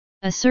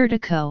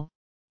Assyrtiko,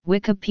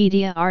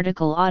 Wikipedia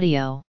article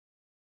audio.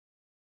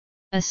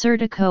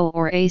 Assyrtiko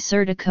or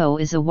Assyrtiko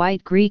is a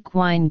white Greek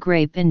wine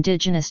grape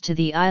indigenous to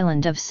the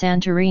island of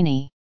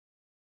Santorini.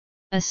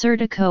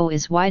 Assyrtiko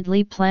is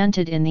widely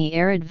planted in the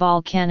arid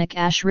volcanic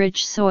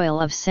ash-rich soil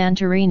of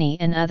Santorini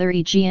and other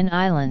Aegean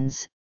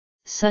islands,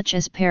 such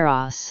as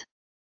Paros.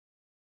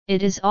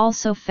 It is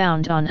also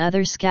found on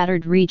other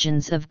scattered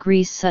regions of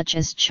Greece such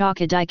as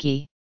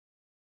Chalkidiki.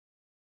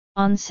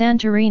 On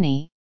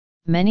Santorini,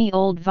 many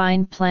old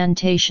vine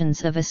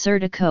plantations of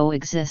Assyrtiko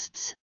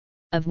exists,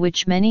 of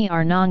which many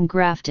are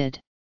non-grafted.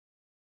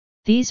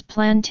 These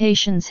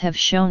plantations have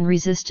shown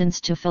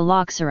resistance to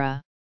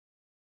phylloxera.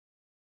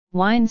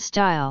 Wine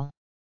style.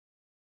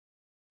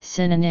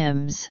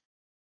 Synonyms.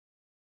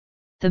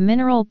 The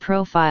mineral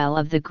profile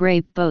of the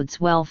grape bodes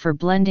well for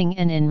blending,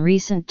 and in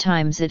recent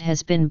times it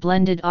has been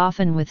blended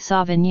often with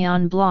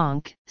Sauvignon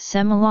Blanc,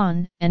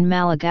 Semillon, and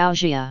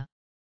Malagousia.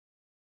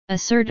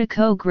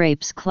 Assyrtiko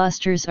grapes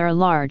clusters are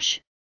large,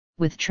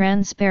 with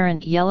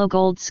transparent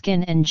yellow-gold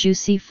skin and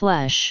juicy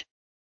flesh.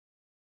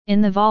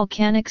 In the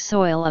volcanic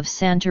soil of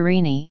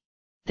Santorini,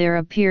 there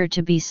appear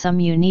to be some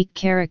unique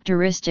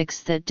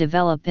characteristics that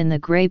develop in the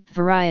grape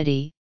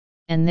variety,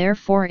 and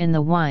therefore in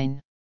the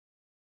wine.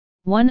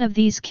 One of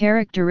these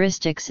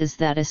characteristics is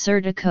that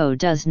Assyrtiko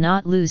does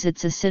not lose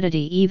its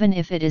acidity even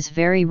if it is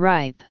very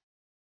ripe.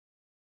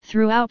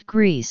 Throughout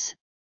Greece,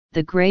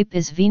 the grape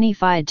is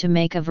vinified to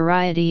make a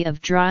variety of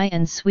dry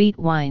and sweet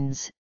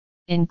wines,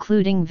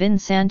 including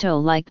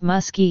Vinsanto-like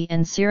musky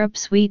and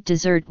syrup-sweet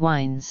dessert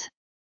wines.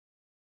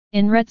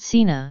 In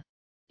Retsina,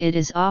 it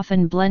is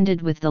often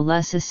blended with the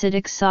less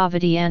acidic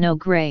Savidiano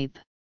grape.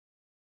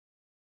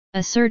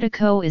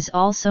 Assyrtiko is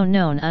also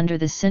known under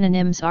the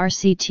synonyms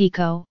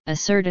Assyrtiko,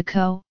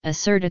 Assyrtiko,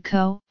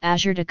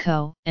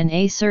 Assyrtiko, and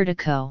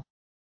Assyrtiko.